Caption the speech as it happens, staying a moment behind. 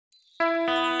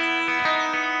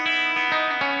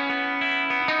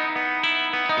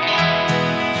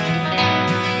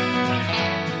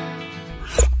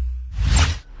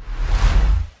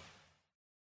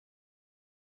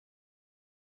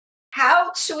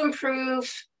to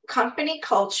improve company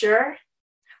culture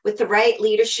with the right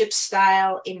leadership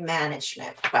style in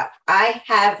management. But I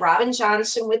have Robin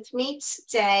Johnson with me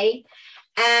today,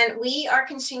 and we are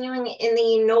continuing in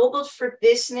the Ennobled for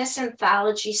Business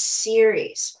anthology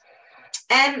series.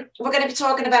 And we're going to be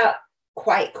talking about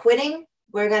quiet quitting.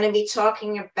 We're going to be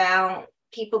talking about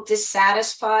people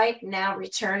dissatisfied now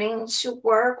returning to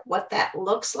work, what that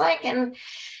looks like, and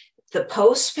the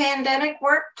post-pandemic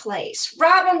workplace.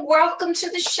 Robin, welcome to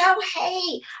the show.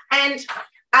 Hey, and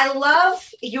I love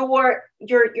your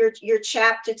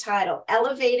chapter title,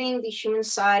 Elevating the Human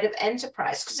Side of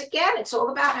Enterprise, because again, it's all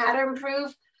about how to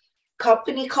improve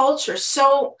company culture.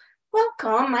 So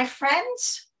welcome, my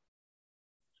friends.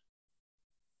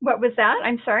 What was that?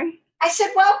 I'm sorry. I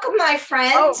said, welcome, my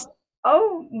friends.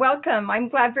 Oh, welcome.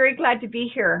 I'm very glad to be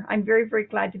here. I'm very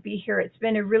glad to be here. It's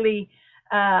been a really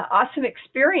awesome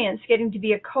experience getting to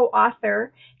be a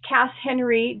co-author. Cass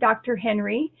Henry, Dr.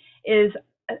 Henry, is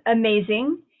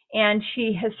amazing, and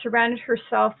she has surrounded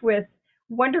herself with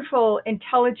wonderful,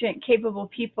 intelligent, capable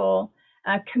people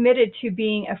committed to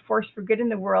being a force for good in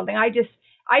the world. And I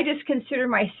just consider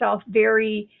myself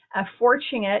very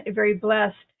fortunate, very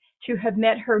blessed to have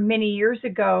met her many years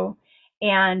ago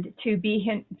and to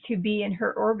be in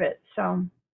her orbit. So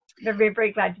they're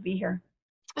very glad to be here.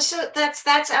 So that's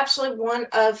absolutely one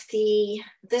of the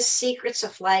secrets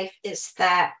of life, is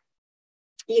that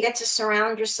you get to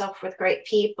surround yourself with great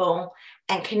people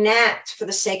and connect for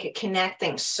the sake of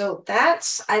connecting. So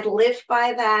I live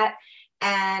by that.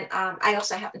 And I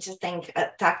also happen to think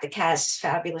Dr. Kaz is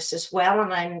fabulous as well.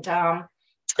 And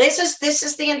this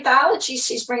is the anthology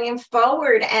she's bringing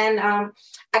forward. And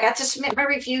I got to submit my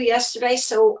review yesterday.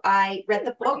 So I read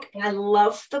the book and I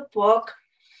love the book.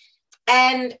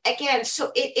 And again,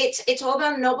 so it's all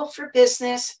about Noble for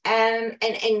Business, and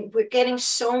we're getting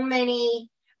so many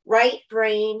right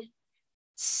brain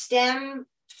STEM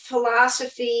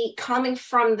philosophy coming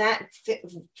from that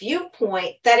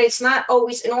viewpoint, that it's not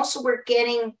always, and also we're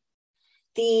getting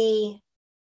the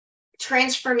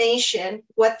transformation,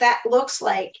 what that looks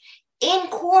like in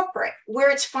corporate,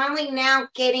 where it's finally now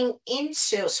getting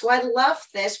into. So I love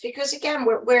this because again,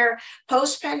 we're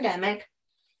post-pandemic.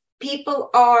 People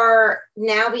are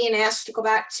now being asked to go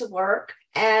back to work,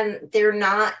 and they're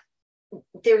not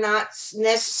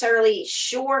necessarily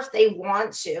sure if they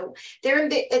want to. They're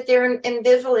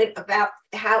ambivalent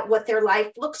about what their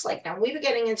life looks like now. We were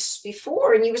getting into this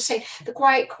before, and you were saying the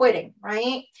quiet quitting,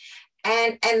 right?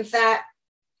 And that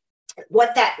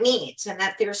what that means, and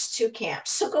that there's two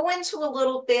camps. So go into a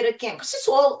little bit again, because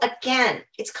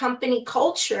it's company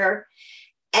culture.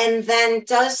 And then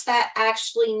does that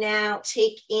actually now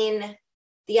take in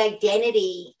the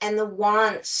identity and the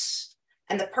wants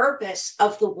and the purpose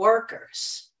of the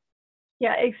workers?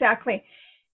 Yeah, exactly.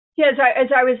 Yeah,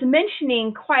 as I was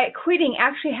mentioning, quiet quitting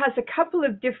actually has a couple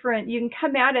of different, you can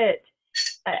come at it,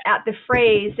 at the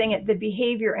phrase and at the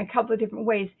behavior in a couple of different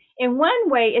ways. In one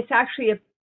way, it's actually,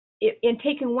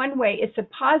 taken one way, it's a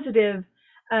positive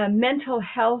mental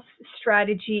health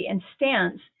strategy and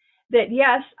stance. That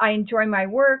yes, I enjoy my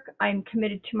work, I'm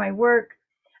committed to my work,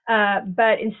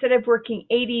 but instead of working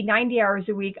 80, 90 hours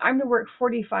a week, I'm going to work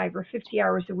 45 or 50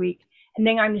 hours a week. And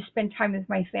then I'm going to spend time with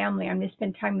my family. I'm going to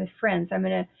spend time with friends. I'm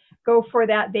going to go for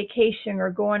that vacation or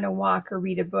go on a walk or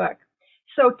read a book.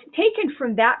 So taken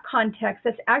from that context,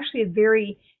 that's actually a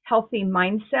very healthy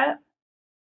mindset.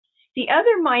 The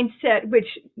other mindset, which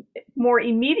more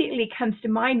immediately comes to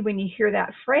mind when you hear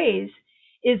that phrase,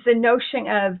 is the notion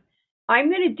of, I'm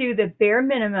going to do the bare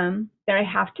minimum that I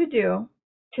have to do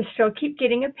to still keep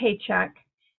getting a paycheck.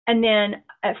 And then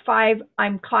at 5,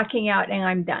 I'm clocking out and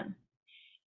I'm done.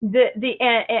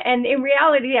 And in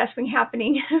reality, that's been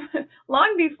happening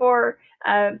long before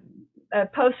a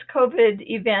post-COVID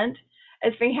event.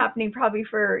 It's been happening probably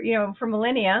for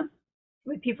millennia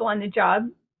with people on the job.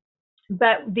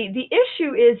 But the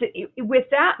issue is that with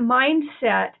that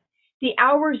mindset, the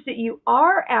hours that you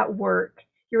are at work,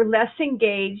 you're less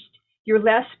engaged, you're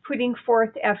less putting forth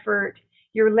effort,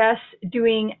 you're less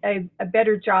doing a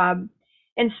better job.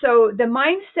 And so the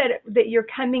mindset that you're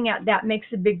coming at, that makes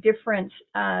a big difference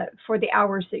for the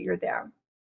hours that you're there.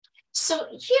 So,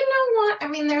 you know what? I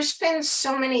mean, there's been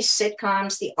so many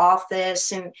sitcoms, The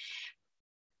Office, and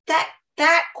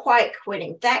that quiet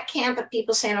quitting, that camp of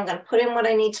people saying, I'm going to put in what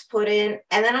I need to put in,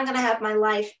 and then I'm going to have my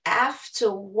life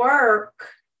after work.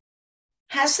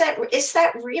 Is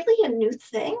that really a new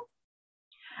thing?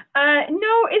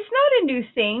 No, it's not a new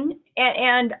thing,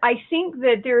 and I think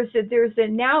that there's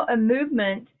now a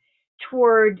movement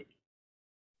toward.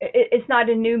 It's not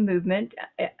a new movement.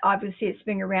 Obviously, it's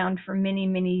been around for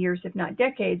many years, if not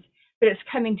decades. But it's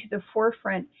coming to the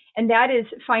forefront, and that is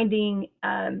finding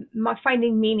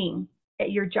meaning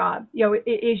at your job. You know,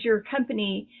 is your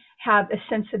company have a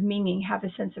sense of meaning, have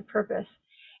a sense of purpose?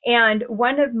 And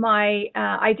one of my,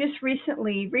 I just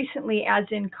recently, as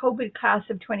in COVID class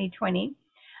of 2020,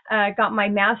 got my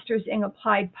master's in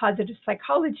applied positive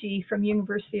psychology from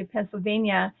University of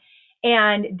Pennsylvania,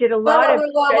 and did a lot of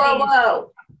studies.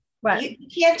 Whoa. What? You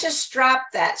can't just drop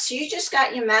that. So you just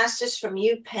got your master's from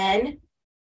UPenn?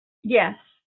 Yes.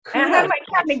 And I have my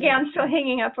cap and gown still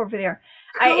hanging up over there.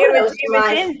 Kudos,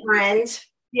 my friend.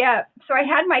 Yeah. So I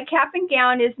had my cap and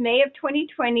gown is May of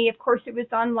 2020. Of course, it was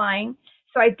online.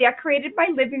 So I decorated my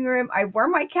living room. I wore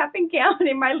my cap and gown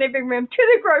in my living room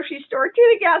to the grocery store, to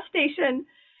the gas station.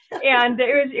 And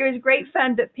it was great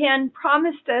fun. But Penn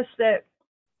promised us that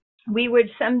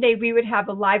someday we would have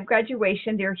a live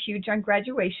graduation. They're huge on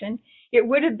graduation. It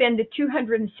would have been the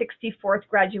 264th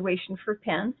graduation for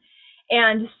Penn.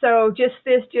 And so just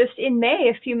in May,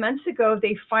 a few months ago,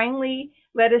 they finally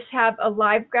let us have a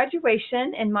live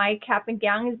graduation, and my cap and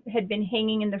gown had been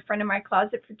hanging in the front of my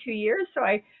closet for 2 years. So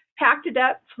I packed it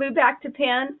up, flew back to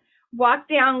Penn, walked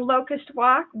down Locust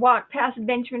Walk, walked past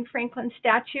Benjamin Franklin's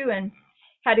statue, and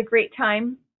had a great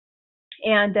time.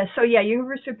 And so yeah,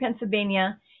 University of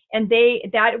Pennsylvania, and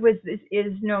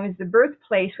is known as the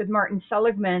birthplace with Martin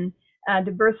Seligman,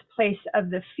 the birthplace of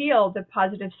the field of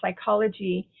positive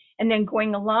psychology. And then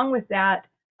going along with that,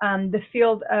 the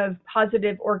field of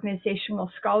positive organizational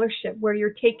scholarship, where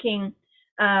you're taking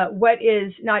what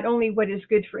is not only what is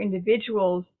good for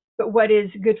individuals, but what is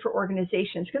good for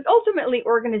organizations. Because ultimately,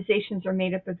 organizations are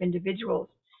made up of individuals,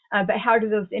 but how do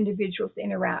those individuals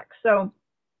interact? So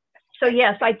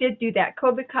yes, I did do that.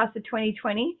 COVID class of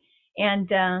 2020,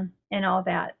 and all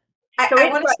that. I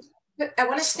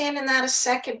want to stand in that a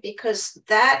second, because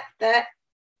that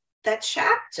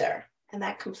chapter and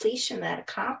that completion, that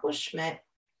accomplishment,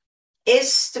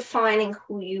 is defining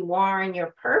who you are and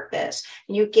your purpose.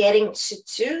 And you're getting to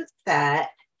do that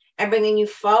and bringing you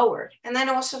forward. And then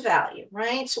also value,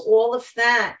 right? So all of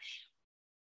that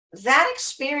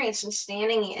experience and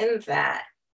standing in that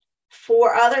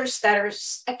for others that are,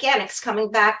 again, it's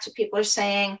coming back to people are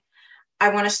saying, I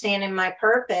want to stand in my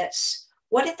purpose.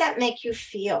 What did that make you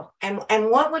feel? And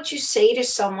what would you say to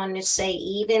someone to say,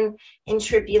 even in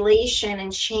tribulation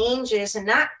and changes and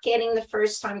not getting the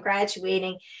first time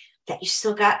graduating, that you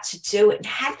still got to do it?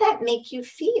 How did that make you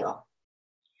feel?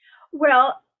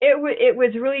 Well, it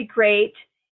was really great,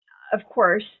 of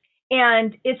course.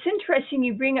 And it's interesting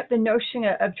you bring up the notion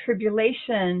of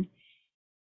tribulation.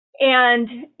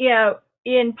 And, you know,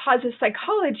 in positive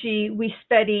psychology, we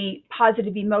study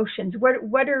positive emotions. What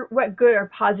good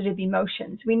are positive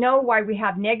emotions? We know why we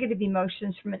have negative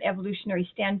emotions from an evolutionary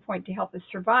standpoint to help us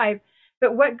survive,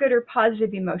 but what good are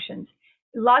positive emotions?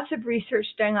 Lots of research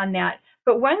done on that.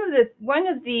 But one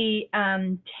of the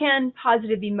 10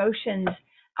 positive emotions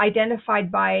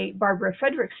identified by Barbara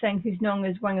Fredrickson, who's known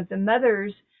as one of the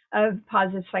mothers of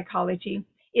positive psychology,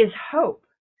 is hope.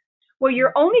 Well,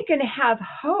 you're only going to have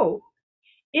hope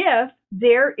if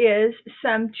there is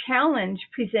some challenge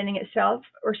presenting itself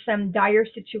or some dire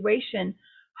situation.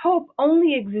 Hope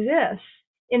only exists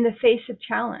in the face of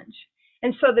challenge.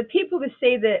 And so the people who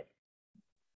say that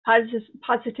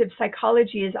positive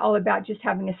psychology is all about just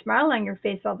having a smile on your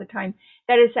face all the time,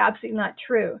 that is absolutely not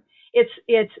true.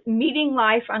 It's meeting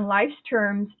life on life's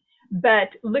terms, but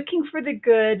looking for the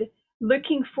good,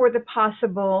 looking for the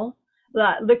possible,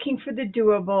 looking for the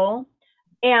doable,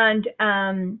 and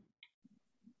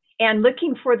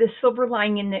looking for the silver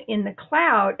lining in the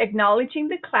cloud, acknowledging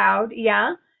the cloud.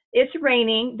 Yeah, it's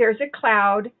raining. There's a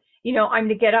cloud. You know, I'm going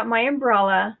to get out my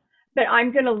umbrella, but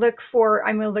I'm going to look for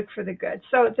the good.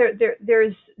 So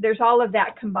there's all of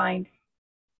that combined.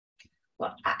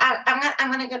 Well,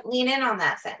 I'm going to lean in on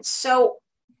that then. So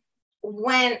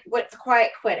with the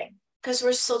quiet quitting, because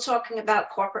we're still talking about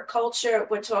corporate culture,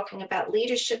 we're talking about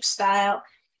leadership style,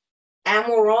 and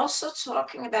we're also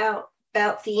talking about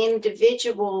the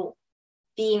individual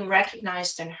being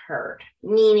recognized and heard,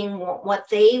 meaning what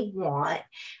they want,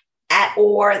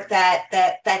 or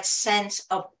that sense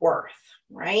of worth,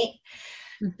 right?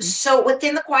 Mm-hmm. So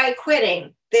within the quiet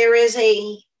quitting, there is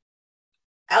a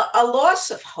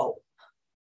loss of hope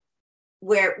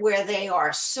where they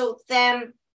are. So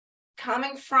them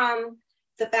coming from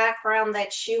the background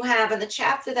that you have and the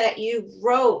chapter that you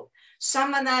wrote,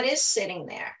 someone that is sitting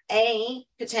there,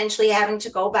 potentially having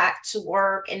to go back to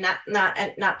work and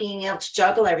not being able to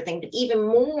juggle everything, but even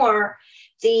more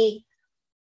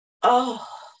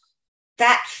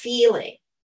that feeling,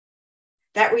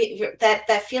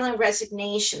 that feeling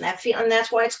resignation, that feeling, and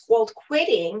that's why it's called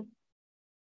quitting,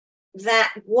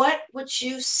 that, what would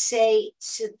you say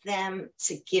to them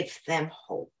to give them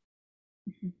hope?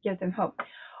 Give them hope.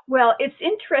 Well, it's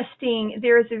interesting.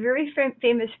 There's a very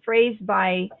famous phrase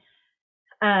by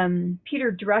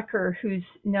Peter Drucker, who's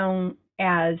known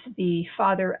as the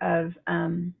father of,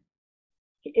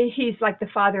 he's like the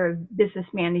father of business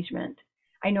management.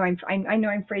 I know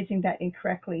I'm phrasing that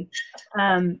incorrectly,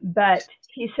 but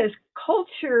he says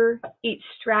culture eats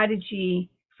strategy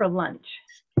for lunch.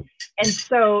 And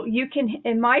so you can,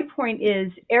 and my point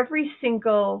is, every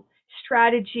single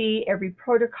strategy, every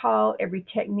protocol, every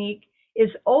technique is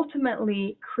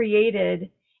ultimately created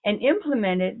and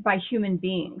implemented by human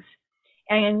beings.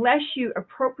 And unless you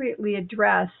appropriately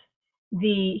address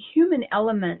the human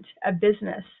element of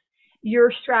business,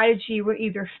 your strategy will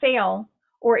either fail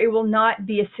or it will not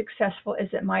be as successful as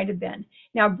it might have been.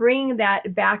 Now, bringing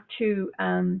that back to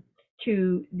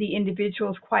the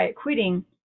individual's quiet quitting,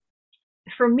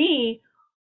 for me,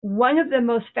 one of the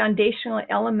most foundational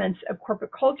elements of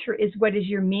corporate culture is, what is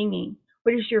your meaning?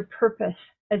 What is your purpose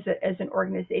as an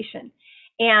organization?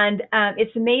 And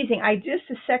it's amazing. I just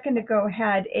a second ago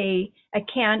had a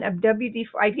can of WD-40.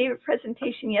 I gave a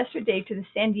presentation yesterday to the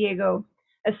San Diego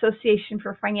Association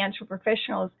for Financial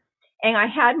Professionals, and I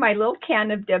had my little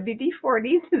can of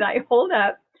WD-40 that I hold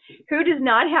up. Who does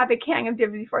not have a can of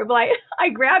WD-40? Well, I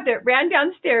grabbed it, ran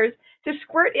downstairs to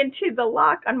squirt into the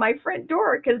lock on my front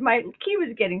door because my key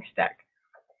was getting stuck.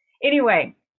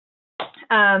 Anyway,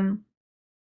 I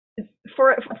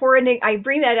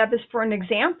bring that up as for an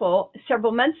example.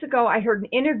 Several months ago, I heard an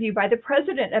interview by the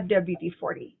president of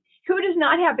WD-40. Who does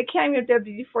not have a can of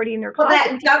WD-40 in their closet? Well,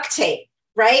 that duct tape,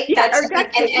 right? Yeah, That's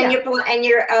duct tape, and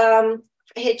your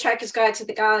Hitchhiker's Guide to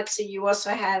the Galaxy. You also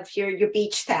have your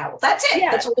beach towel. That's it. Yeah.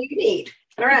 That's all you need.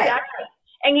 All right. Exactly.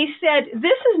 And he said,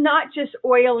 this is not just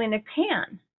oil in a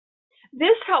can.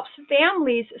 This helps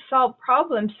families solve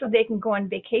problems so they can go on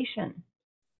vacation.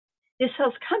 This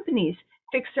helps companies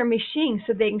fix their machines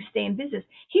so they can stay in business.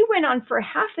 He went on for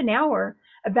half an hour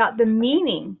about the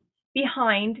meaning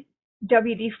behind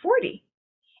WD-40.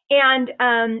 And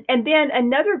then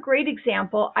another great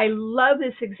example, I love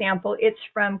this example. It's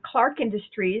from Clark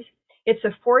Industries. It's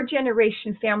a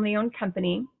 4-generation family-owned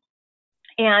company.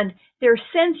 And their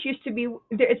sense used to be,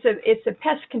 it's a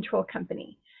pest control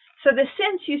company. So the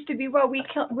sense used to be, well, we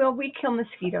kill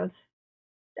mosquitoes.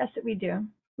 That's what we do.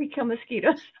 We kill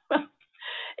mosquitoes.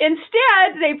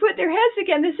 Instead, they put their heads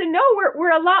together. They said, no,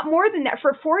 we're a lot more than that.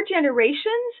 For 4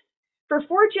 generations,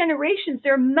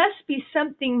 there must be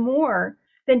something more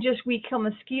than just we kill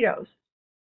mosquitoes.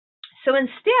 So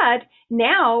instead,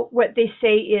 now what they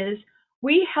say is,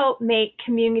 we help make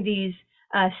communities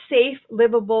safe,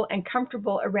 livable, and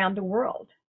comfortable around the world.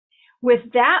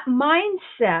 With that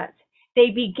mindset,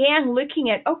 they began looking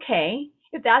at, okay,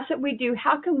 if that's what we do,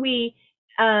 how can we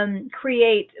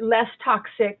create less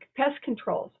toxic pest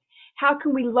controls? How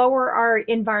can we lower our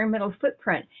environmental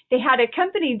footprint? They had a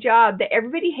company job that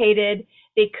everybody hated.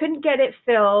 They couldn't get it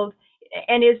filled,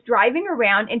 and is driving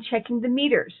around and checking the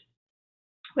meters.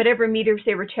 Whatever meters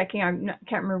they were checking, I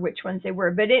can't remember which ones they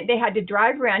were, but they had to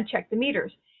drive around, check the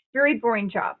meters. Very boring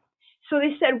job. So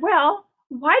they said, well,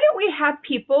 why don't we have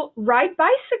people ride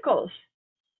bicycles?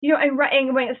 You know,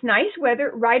 and when it's nice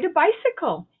weather, ride a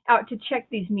bicycle out to check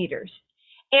these meters.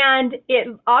 And it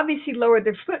obviously lowered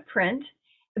their footprint,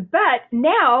 but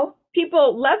now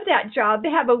people love that job.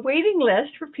 They have a waiting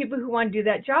list for people who want to do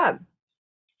that job.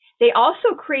 They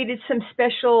also created a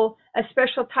special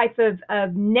type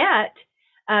of net,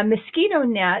 mosquito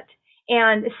net,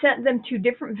 and sent them to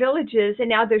different villages. And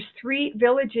now there's 3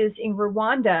 villages in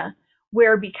Rwanda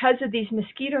where, because of these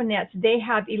mosquito nets, they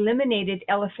have eliminated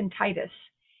elephantitis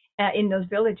in those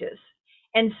villages.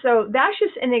 And so that's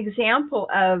just an example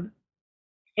of,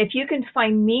 if you can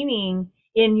find meaning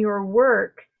in your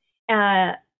work,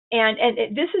 and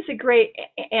this is a great,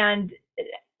 and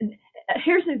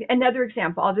here's another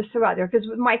example I'll just throw out there, because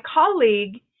with my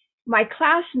colleague, my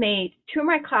classmate, 2 of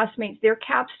my classmates, their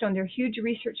capstone, their huge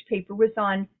research paper was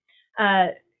on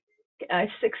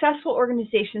successful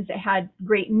organizations that had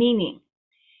great meaning.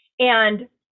 And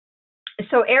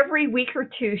so every week or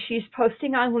 2, she's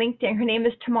posting on LinkedIn. Her name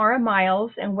is Tamara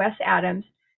Miles and Wes Adams.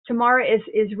 Tamara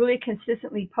is really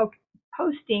consistently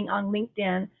posting on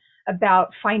LinkedIn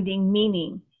about finding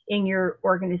meaning in your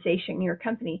organization, in your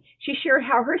company. She shared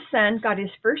how her son got his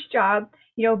first job,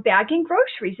 you know, bagging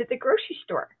groceries at the grocery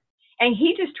store. And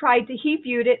he just he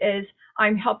viewed it as,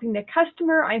 I'm helping the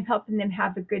customer, I'm helping them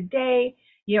have a good day.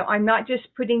 You know, I'm not just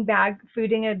putting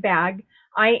food in a bag,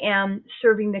 I am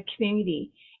serving the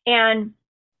community. And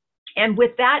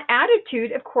with that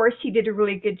attitude, of course, he did a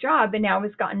really good job, and now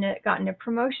has gotten a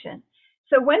promotion.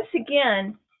 So once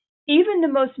again, even the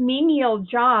most menial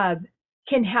job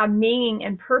can have meaning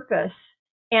and purpose,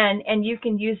 and you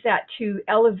can use that to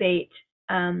elevate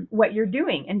what you're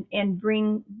doing and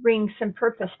bring some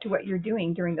purpose to what you're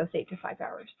doing during those 8 to 5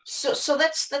 hours. So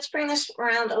let's bring this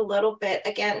around a little bit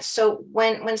again. So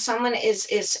when someone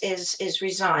is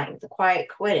resigned, the quiet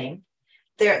quitting,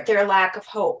 their lack of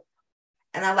hope,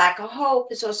 and the lack of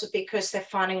hope is also because they're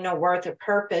finding no worth or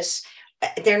purpose.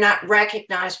 They're not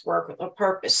recognized work or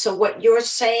purpose. So what you're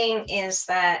saying is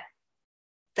that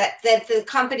the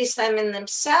companies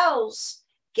themselves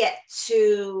get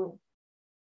to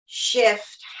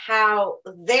shift how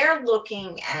they're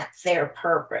looking at their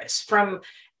purpose, from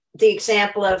the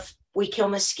example of we kill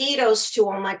mosquitoes to,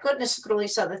 oh my goodness, look at all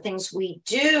these other things we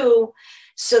do,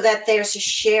 so that there's a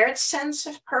shared sense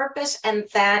of purpose. And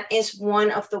that is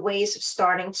one of the ways of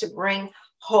starting to bring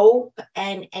hope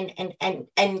and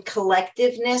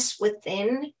collectiveness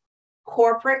within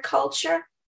corporate culture.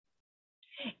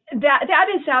 That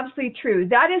is absolutely true.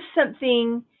 That is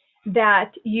something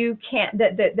that you can't,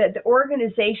 that the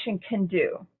organization can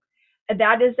do.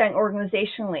 That is done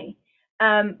organizationally.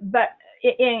 But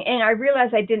and I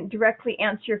realize I didn't directly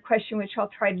answer your question, which I'll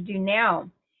try to do now.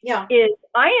 Yeah. Is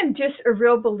I am just a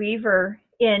real believer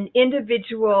in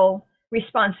individual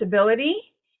responsibility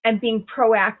and being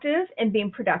proactive and being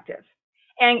productive.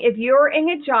 And if you're in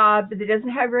a job that doesn't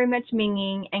have very much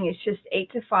meaning and it's just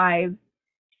 8 to 5,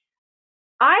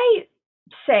 I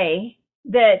say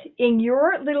that in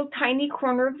your little tiny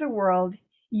corner of the world,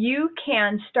 you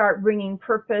can start bringing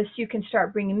purpose, you can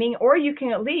start bringing meaning, or you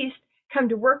can at least come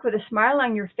to work with a smile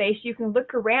on your face. You can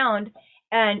look around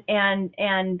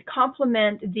and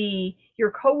compliment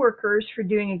your coworkers for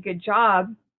doing a good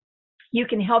job. You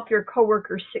can help your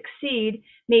coworkers succeed.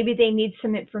 Maybe they need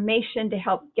some information to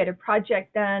help get a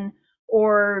project done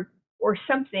or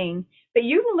something. But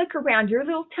you can look around your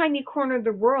little tiny corner of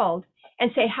the world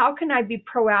and say, how can I be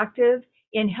proactive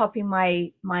in helping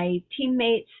my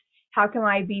teammates? How can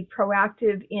I be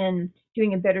proactive in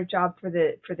doing a better job for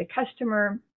the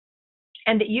customer?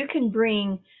 And that you can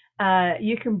bring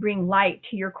light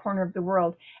to your corner of the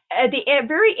world. At the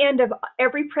very end of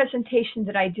every presentation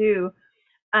that I do,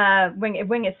 when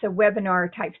it's a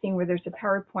webinar type thing where there's a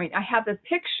PowerPoint, I have a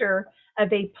picture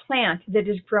of a plant that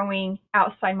is growing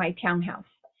outside my townhouse.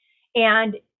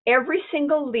 And every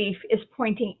single leaf is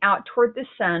pointing out toward the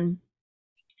sun.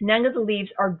 None of the leaves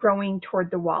are growing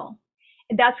toward the wall.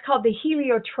 And that's called the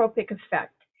heliotropic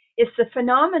effect. It's the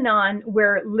phenomenon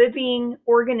where living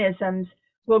organisms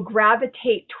will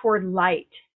gravitate toward light.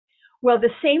 Well, the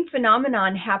same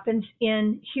phenomenon happens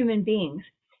in human beings,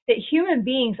 that human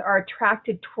beings are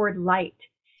attracted toward light.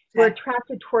 We're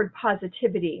attracted toward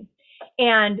positivity.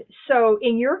 And so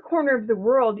in your corner of the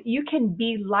world, you can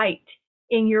be light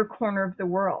in your corner of the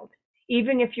world,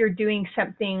 even if you're doing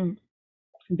something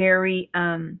very,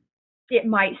 it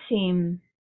might seem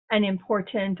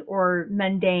unimportant or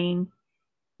mundane.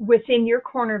 Within your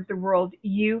corner of the world,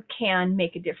 you can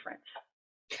make a difference.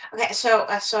 Okay, so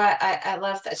I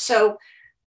love that. So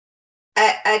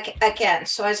again,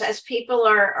 so as people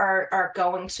are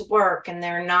going to work and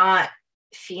they're not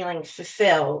feeling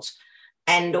fulfilled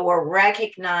and or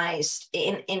recognized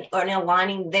in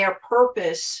aligning their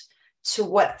purpose to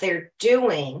what they're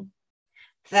doing,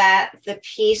 that the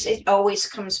piece, it always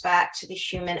comes back to the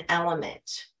human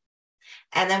element.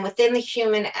 And then within the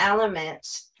human element,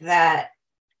 that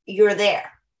you're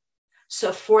there.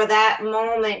 So for that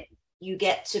moment, you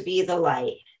get to be the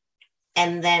light.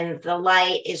 And then the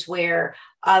light is where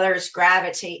others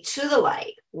gravitate to the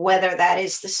light, whether that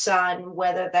is the sun,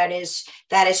 whether that is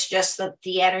just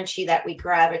the energy that we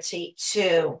gravitate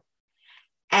to.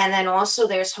 And then also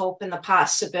there's hope in the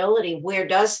possibility. Where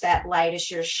does that light, as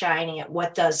you're shining it,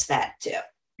 what does that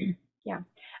do? Yeah.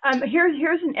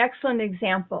 Here's an excellent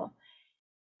example.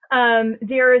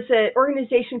 There is an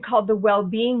organization called the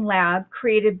Wellbeing Lab,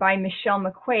 created by Michelle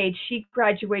McQuaid. She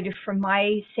graduated from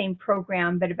my same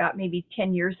program, but about maybe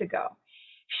 10 years ago.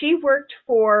 She worked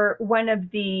for one of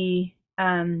the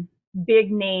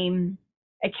big name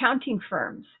accounting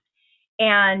firms.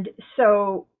 And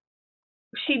so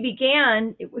she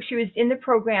was in the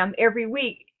program every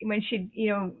week when she,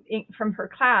 from her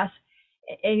class,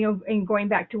 and going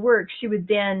back to work, she would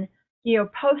then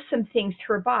post some things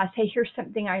to her boss. Hey, here's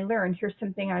something I learned. Here's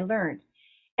something I learned.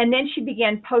 And then she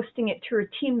began posting it to her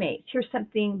teammates. Here's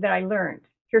something that I learned.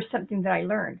 Here's something that I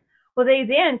learned. Well, they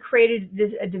then created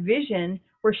a division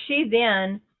where she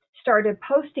then started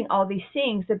posting all these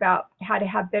things about how to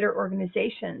have better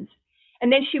organizations.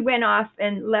 And then she went off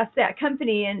and left that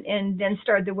company and then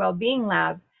started the Wellbeing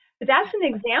Lab. But that's an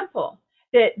example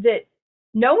that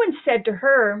no one said to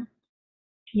her,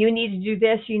 you need to do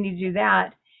this, you need to do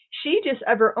that. She just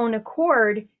of her own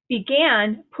accord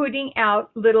began putting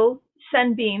out little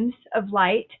sunbeams of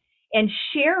light and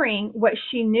sharing what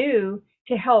she knew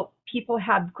to help people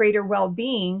have greater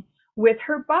well-being with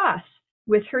her boss,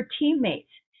 with her teammates.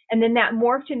 And then that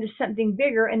morphed into something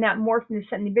bigger, and that morphed into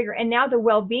something bigger. And now the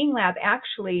Well-Being Lab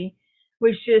actually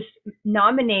was just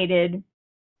nominated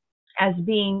as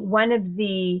being one of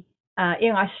the,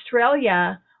 in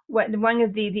Australia, one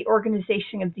of the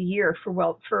organization of the year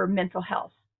for mental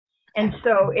health. And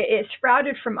so it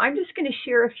sprouted from, I'm just going to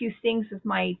share a few things with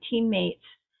my teammates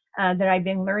that I've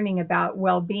been learning about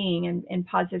well-being and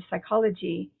positive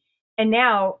psychology. And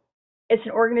now it's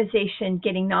an organization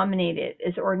getting nominated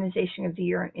as Organization of the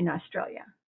Year in Australia.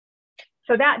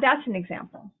 So that's an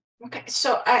example. Okay,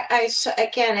 so so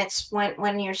again, it's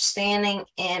when you're standing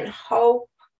in hope,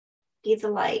 be the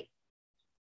light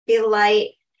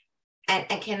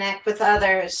and connect with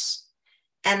others,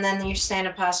 and then you stand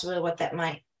in possibility what that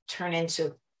might turn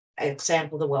into.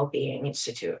 Example, the Wellbeing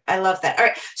Institute. I love that. All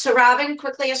right, so Robin,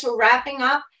 quickly as we're wrapping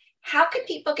up, how can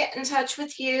people get in touch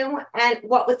with you, and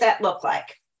what would that look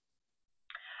like?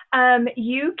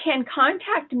 You can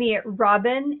contact me at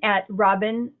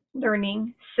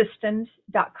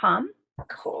robinlearningsystems.com.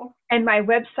 Cool. And my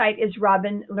website is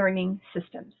Robin Learning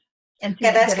Systems. And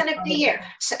yeah, that's going to be here.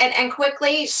 So, and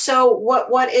quickly, so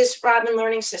what is Robin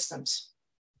Learning Systems?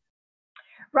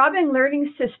 Robin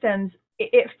Learning Systems,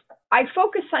 I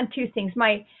focus on two things.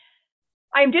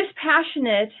 I'm just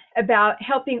passionate about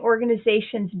helping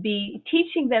organizations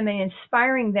teaching them and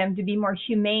inspiring them to be more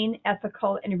humane,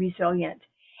 ethical, and resilient.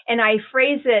 And I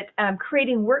phrase it,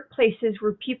 creating workplaces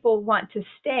where people want to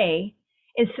stay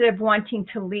instead of wanting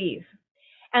to leave.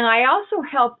 And I also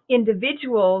help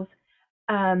individuals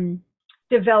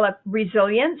develop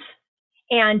resilience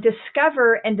and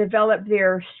discover and develop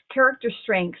their character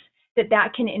strengths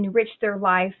that can enrich their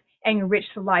life and enrich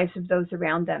the lives of those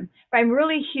around them. But I'm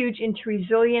really huge into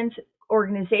resilience,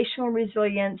 organizational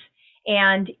resilience,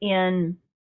 and in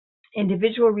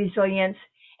individual resilience.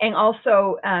 And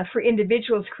also for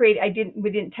individuals, we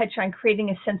didn't touch on creating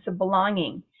a sense of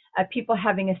belonging. People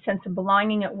having a sense of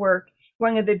belonging at work.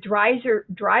 One of the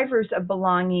drivers of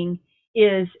belonging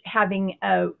is having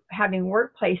a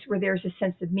workplace where there's a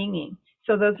sense of meaning.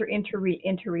 So those are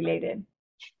interrelated.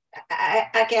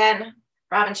 Again,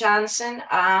 Robin Johnson,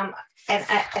 and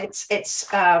it's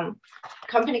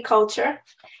company culture,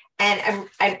 and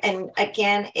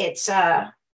again, it's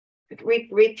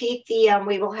repeat the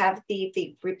we will have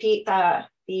the repeat the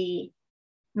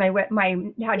my how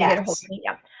do you get a hold of me?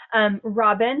 Yeah,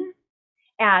 Robin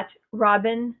at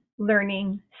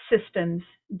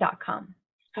robinlearningsystems.com.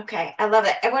 Okay, I love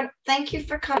it. Everyone, thank you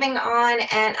for coming on,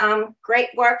 and great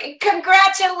work, and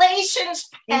congratulations,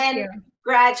 Thank you.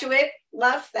 Graduate.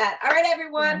 Love that. All right,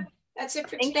 everyone, that's it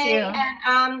for today,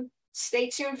 and stay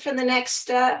tuned for the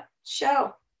next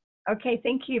show. Okay,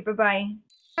 thank you. Bye-bye.